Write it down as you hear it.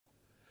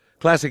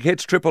Classic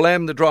Hits, Triple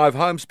M, The Drive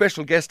Home.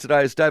 Special guest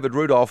today is David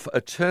Rudolph,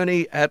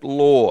 attorney at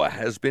law,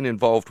 has been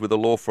involved with the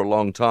law for a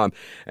long time,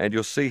 and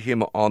you'll see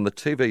him on the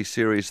TV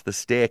series The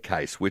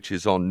Staircase, which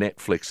is on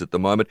Netflix at the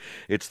moment.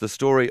 It's the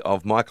story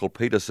of Michael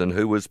Peterson,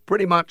 who was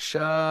pretty much,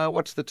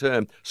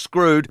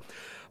 screwed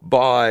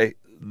by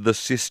the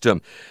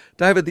system.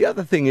 David, the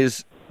other thing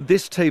is,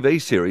 this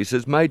TV series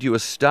has made you a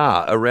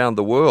star around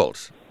the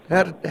world.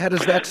 How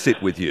does that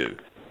sit with you?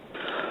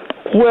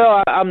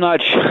 Well, I'm not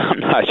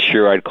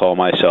sure I'd call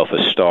myself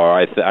a star.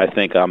 I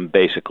think I'm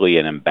basically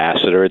an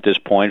ambassador at this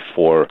point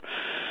for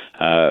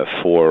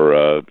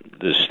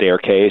the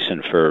staircase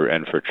and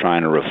for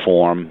trying to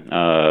reform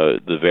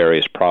the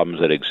various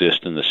problems that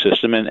exist in the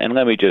system. And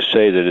let me just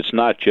say that it's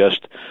not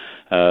just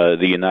the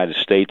United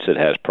States that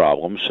has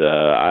problems.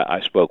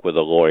 I spoke with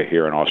a lawyer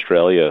here in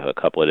Australia a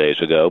couple of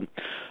days ago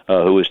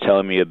who was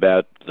telling me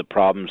about the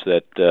problems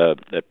that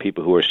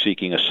people who are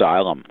seeking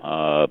asylum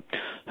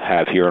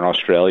have here in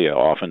Australia,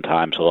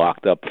 oftentimes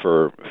locked up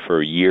for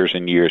years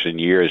and years and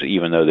years,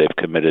 even though they've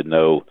committed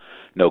no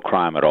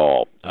crime at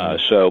all.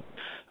 So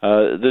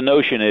the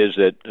notion is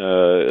that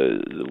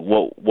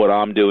what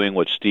I'm doing,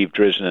 what Steve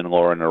Drizin and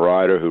Laura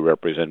Neryder, who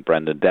represent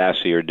Brendan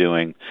Dassey, are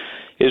doing,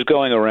 is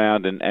going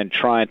around and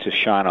trying to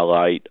shine a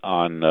light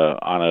on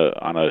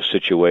a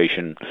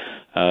situation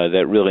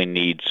that really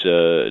needs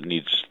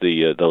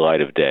the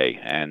light of day,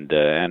 and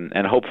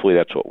hopefully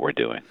that's what we're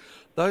doing.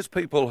 Those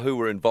people who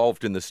were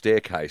involved in the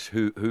staircase,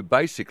 who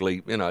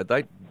basically,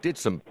 they did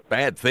some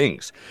bad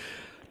things.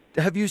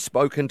 Have you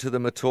spoken to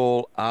them at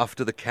all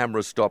after the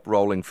cameras stopped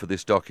rolling for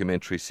this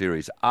documentary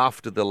series,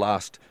 after the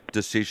last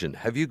decision?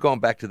 Have you gone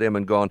back to them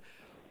and gone,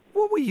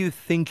 what were you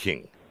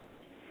thinking?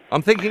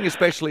 I'm thinking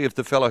especially of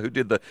the fellow who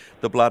did the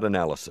blood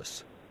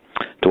analysis.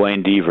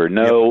 Duane Deaver.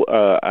 No,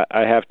 yep.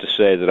 I have to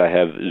say that I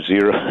have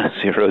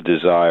zero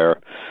desire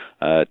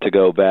to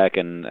go back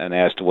and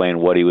ask Duane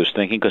what he was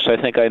thinking, because I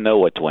think I know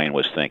what Duane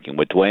was thinking.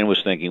 What Duane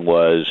was thinking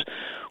was,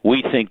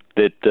 we think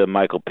that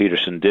Michael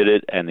Peterson did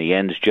it, and the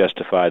ends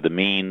justify the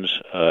means,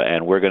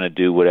 and we're going to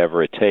do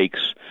whatever it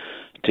takes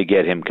to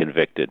get him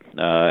convicted.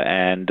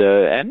 And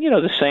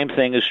the same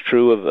thing is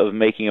true of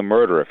making a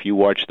murder. If you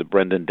watch the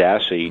Brendan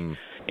Dassey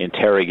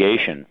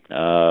interrogation,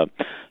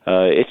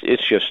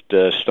 it's just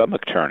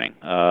stomach turning.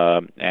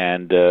 I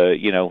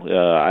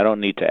don't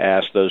need to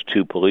ask those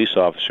two police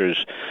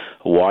officers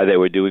why they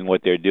were doing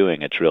what they're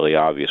doing. It's really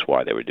obvious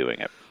why they were doing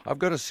it. I've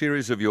got a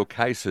series of your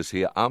cases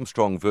here.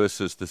 Armstrong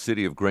versus the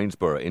City of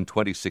Greensboro in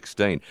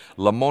 2016.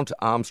 Lamont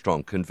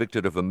Armstrong,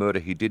 convicted of a murder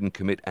he didn't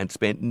commit and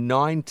spent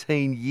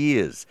 19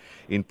 years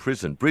in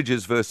prison.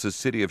 Bridges versus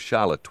City of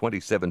Charlotte,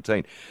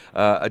 2017.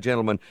 A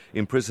gentleman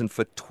imprisoned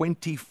for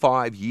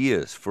 25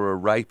 years for a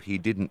rape he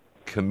didn't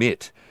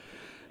commit.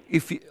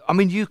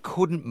 You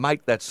couldn't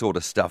make that sort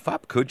of stuff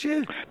up, could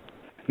you?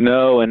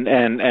 No, and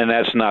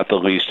that's not the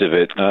least of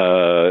it.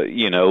 Edward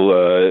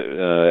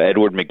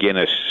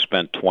McGinnis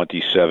spent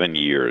 27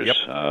 years. Yep.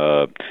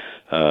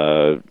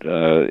 The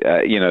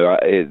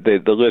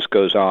list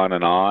goes on,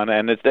 and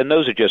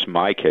those are just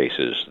my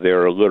cases.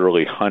 There are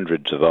literally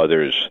hundreds of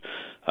others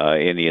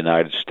in the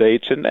United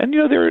States, and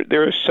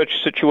there are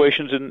such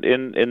situations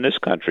in this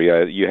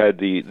country. You had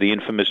the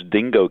infamous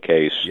Dingo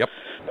case. Yep.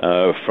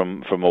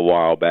 From a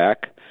while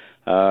back.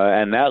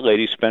 And that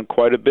lady spent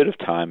quite a bit of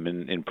time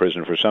in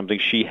prison for something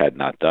she had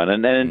not done,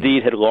 and then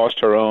indeed had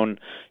lost her own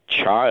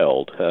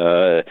child,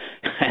 and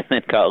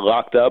then got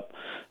locked up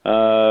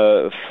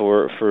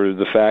for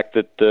the fact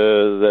that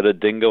a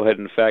dingo had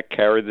in fact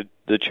carried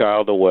the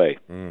child away.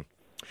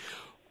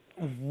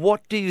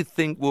 What do you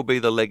think will be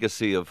the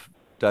legacy of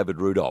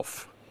David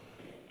Rudolph?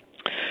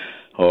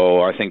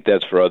 Oh, I think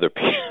that's for other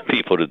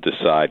people to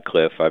decide,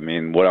 Cliff. I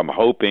mean, what I'm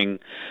hoping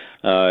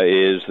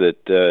is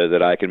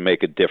that I can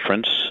make a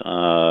difference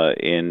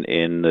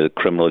in the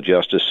criminal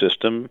justice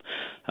system,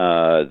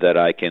 that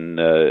I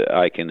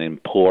can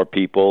implore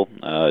people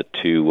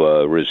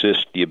to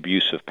resist the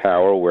abuse of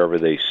power wherever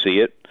they see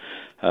it,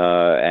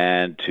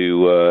 and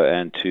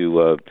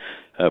to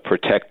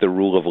protect the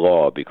rule of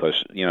law,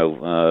 because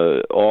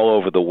all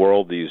over the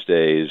world these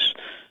days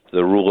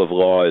the rule of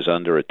law is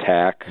under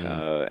attack,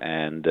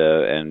 and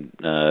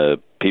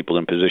people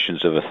in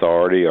positions of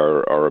authority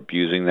are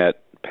abusing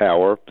that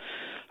power,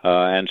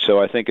 and so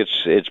I think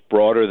it's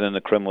broader than the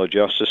criminal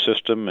justice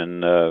system,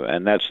 and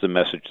that's the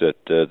message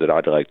that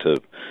I'd like to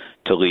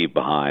leave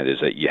behind, is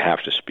that you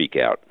have to speak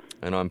out.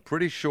 And I'm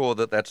pretty sure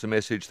that that's a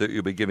message that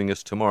you'll be giving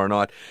us tomorrow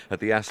night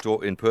at the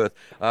Astor in Perth.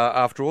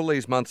 After all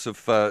these months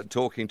of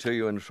talking to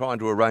you and trying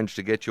to arrange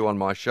to get you on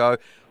my show,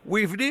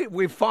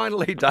 we've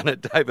finally done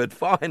it, David,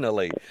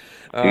 finally.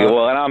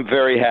 Well, and I'm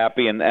very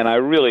happy, and I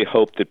really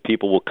hope that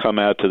people will come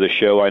out to the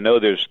show. I know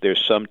there's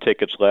some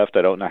tickets left.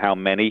 I don't know how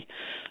many,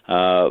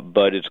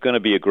 but it's going to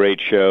be a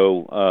great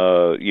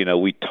show.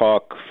 We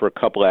talk for a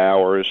couple of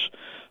hours.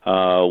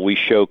 We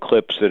show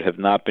clips that have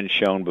not been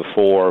shown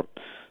before.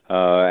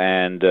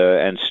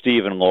 and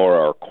Steve and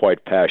Laura are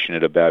quite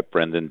passionate about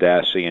Brendan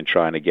Dassey and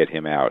trying to get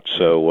him out.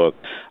 So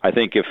I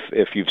think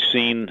if you've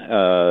seen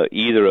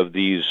either of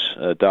these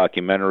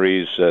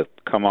documentaries,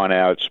 come on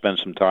out, spend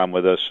some time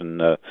with us,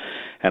 and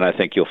I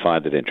think you'll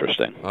find it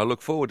interesting. I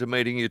look forward to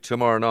meeting you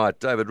tomorrow night.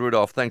 David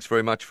Rudolph, thanks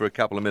very much for a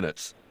couple of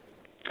minutes.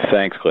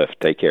 Thanks, Cliff.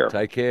 Take care.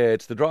 Take care.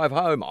 It's The Drive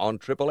Home on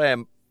Triple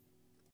M.